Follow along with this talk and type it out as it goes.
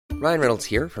Ryan Reynolds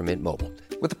here from Mint Mobile.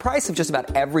 With the price of just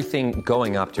about everything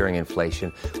going up during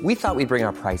inflation, we thought we'd bring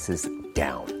our prices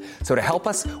down. So to help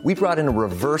us, we brought in a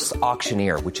reverse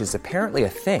auctioneer, which is apparently a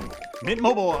thing. Mint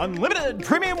Mobile Unlimited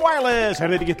Premium Wireless. How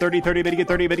to get 30, 30, bit to get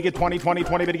 30, bit to get 20, 20,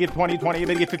 20, bit to get 20, 20,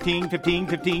 bit to get 15, 15,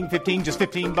 15, 15, just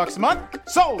 $15 a month?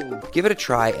 Sold! Give it a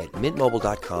try at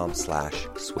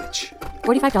mintmobile.com/switch.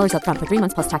 $45 up front for 3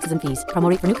 months plus taxes and fees. Promo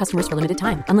rate for new customers for limited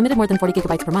time. Unlimited more than 40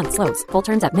 gigabytes per month. Slows full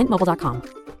terms at mintmobile.com.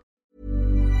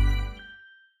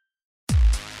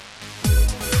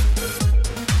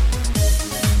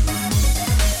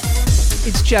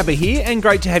 It's Jabba here, and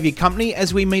great to have your company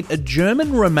as we meet a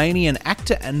German-Romanian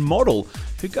actor and model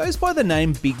who goes by the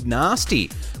name Big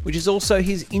Nasty, which is also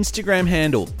his Instagram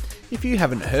handle. If you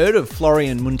haven't heard of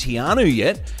Florian Munteanu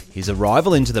yet, his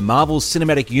arrival into the Marvel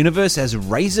Cinematic Universe as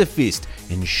Razor Fist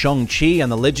in Shang-Chi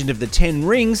and the Legend of the Ten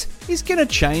Rings is going to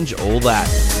change all that.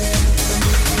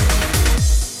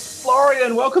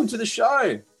 Florian, welcome to the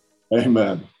show. Hey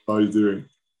man, how are you doing?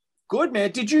 Good,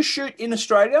 man. Did you shoot in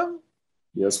Australia?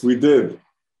 Yes, we did.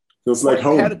 Feels like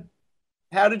home.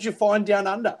 How did you find Down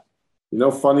Under? You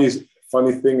know, funny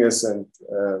thing is, and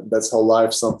that's how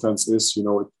life sometimes is, you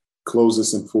know, it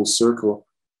closes in full circle.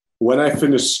 When I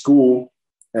finished school,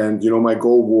 and, you know, my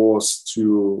goal was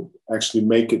to actually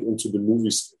make it into the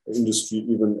movies industry,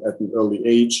 even at an early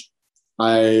age,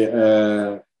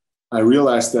 I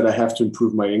realized that I have to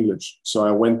improve my English. So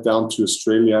I went down to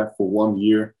Australia for 1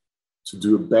 year to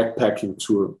do a backpacking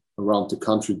tour around the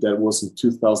country. That was in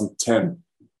 2010.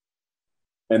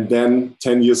 And then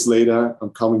 10 years later,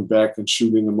 I'm coming back and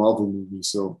shooting a Marvel movie.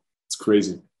 So it's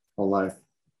crazy how life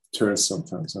turns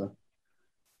sometimes, huh?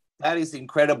 That is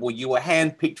incredible. You were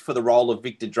handpicked for the role of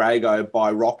Victor Drago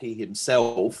by Rocky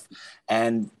himself,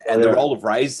 and the role of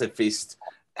Razor Fist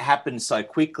happened so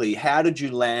quickly. How did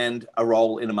you land a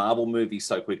role in a Marvel movie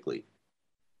so quickly?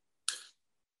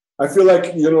 I feel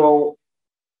like, you know,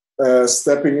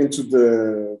 stepping into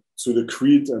the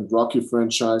Creed and Rocky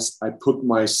franchise, I put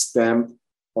my stamp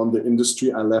on the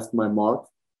industry. I left my mark.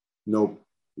 You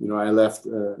know, I left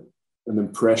an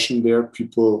impression there.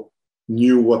 People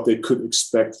knew what they could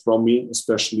expect from me,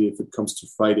 especially if it comes to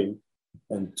fighting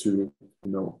and to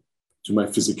my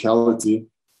physicality.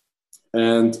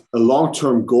 And a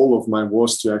long-term goal of mine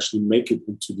was to actually make it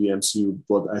into the MCU,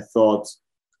 but I thought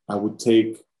I would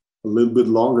take a little bit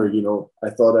longer. You know, I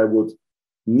thought I would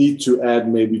need to add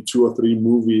maybe 2 or 3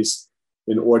 movies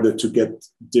in order to get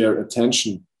their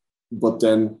attention. But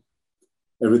then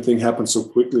everything happened so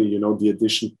quickly. You know, the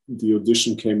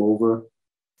audition came over,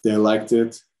 they liked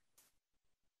it,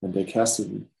 and they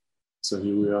casted me. So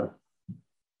here we are.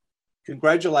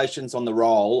 Congratulations on the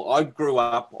role. I grew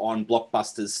up on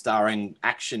blockbusters starring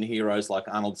action heroes like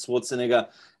Arnold Schwarzenegger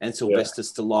and Sylvester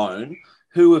Stallone.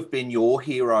 Who have been your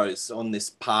heroes on this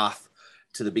path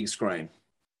to the big screen?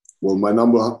 Well, my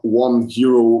number one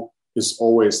hero is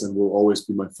always and will always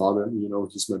be my father. You know,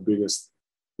 he's my biggest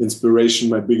inspiration,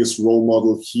 my biggest role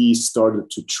model. He started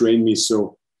to train me.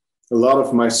 So a lot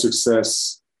of my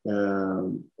success,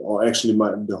 or actually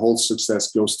the whole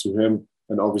success, goes to him.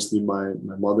 And obviously my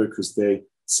mother, because they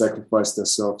sacrificed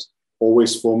themselves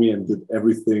always for me and did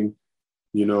everything,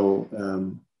 you know,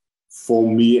 for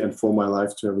me and for my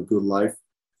life to have a good life.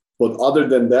 But other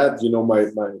than that, you know,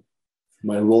 my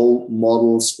role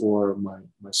models or my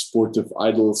sportive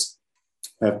idols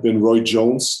have been Roy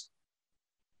Jones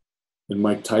and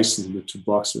Mike Tyson, the 2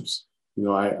 boxers. You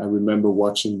know, I remember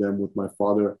watching them with my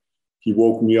father. He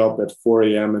woke me up at 4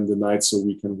 a.m. in the night so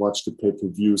we can watch the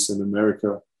pay-per-views in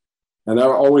America. And I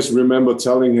always remember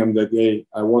telling him that, hey,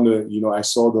 I want to, you know, I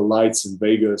saw the lights in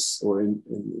Vegas or in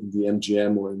the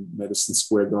MGM or in Madison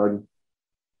Square Garden.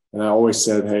 And I always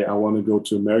said, hey, I want to go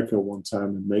to America one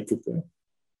time and make it there.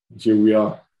 Here we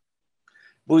are.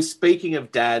 Well, speaking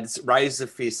of dads, Razor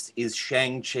Fist is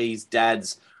Shang-Chi's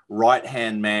dad's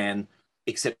right-hand man,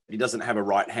 except he doesn't have a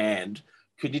right hand.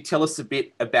 Could you tell us a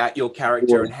bit about your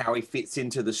character and how he fits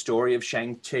into the story of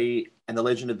Shang-Chi and the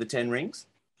Legend of the Ten Rings?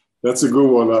 That's a good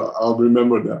one. I'll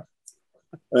remember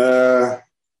that.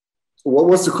 What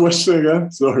was the question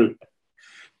again? Sorry.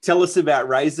 Tell us about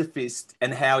Razor Fist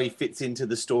and how he fits into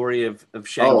the story of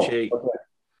Shang-Chi. Oh, okay.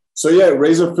 So yeah,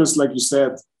 Razor Fist, like you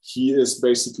said, he is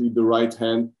basically the right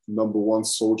hand, number 1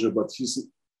 soldier, but he's,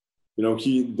 you know,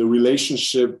 the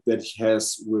relationship that he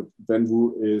has with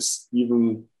Wenwu is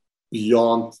even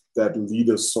beyond that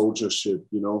leader soldiership,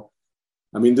 you know.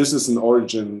 I mean, this is an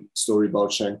origin story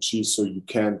about Shang-Chi, so you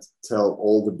can't tell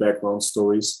all the background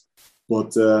stories.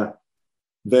 But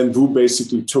Wenwu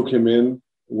basically took him in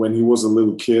when he was a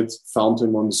little kid, found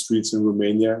him on the streets in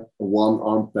Romania, a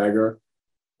one-armed beggar,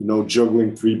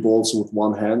 juggling 3 balls with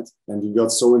one hand. And he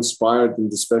got so inspired,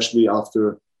 and especially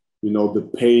after, the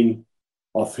pain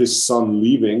of his son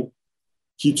leaving,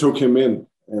 he took him in.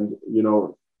 And,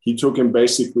 he took him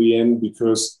basically in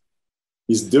because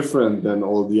he's different than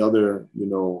all the other,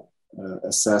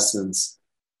 assassins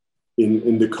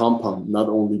in the compound, not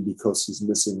only because he's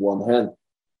missing one hand.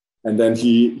 And then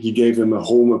he gave him a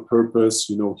home, a purpose,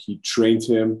 he trained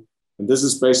him. And this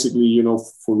is basically,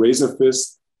 for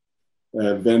Razorfist,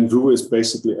 Van Vu is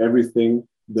basically everything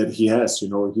that he has.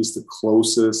 He's the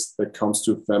closest that comes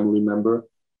to a family member.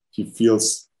 He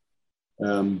feels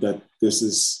that this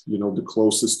is, the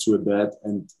closest to a dad,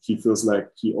 and he feels like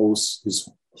he owes his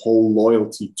whole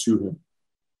loyalty to him.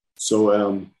 So,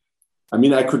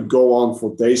 I could go on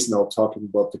for days now talking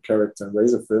about the character in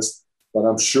Razorfist, but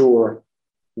I'm sure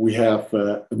we have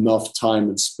enough time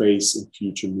and space in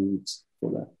future movies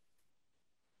for that.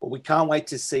 Well, we can't wait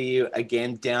to see you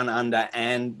again down under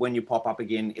and when you pop up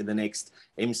again in the next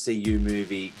MCU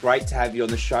movie. Great to have you on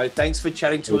the show. Thanks for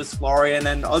chatting to us, Florian,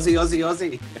 and Aussie.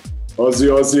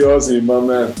 Aussie, my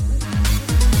man.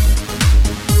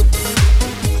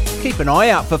 Keep an eye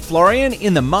out for Florian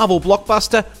in the Marvel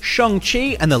blockbuster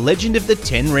Shang-Chi and the Legend of the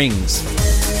Ten Rings.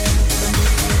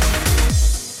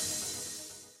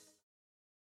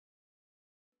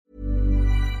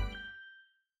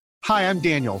 Hi, I'm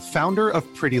Daniel, founder of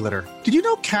Pretty Litter. Did you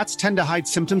know cats tend to hide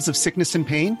symptoms of sickness and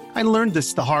pain? I learned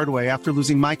this the hard way after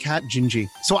losing my cat, Gingy.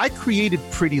 So I created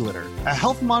Pretty Litter, a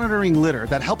health monitoring litter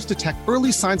that helps detect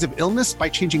early signs of illness by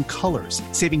changing colors,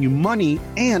 saving you money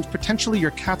and potentially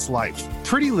your cat's life.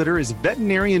 Pretty Litter is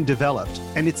veterinarian developed,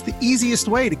 and it's the easiest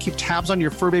way to keep tabs on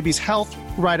your fur baby's health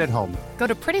right at home. Go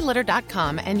to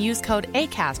prettylitter.com and use code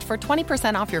ACAST for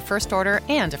 20% off your first order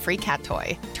and a free cat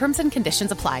toy. Terms and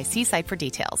conditions apply. See site for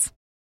details.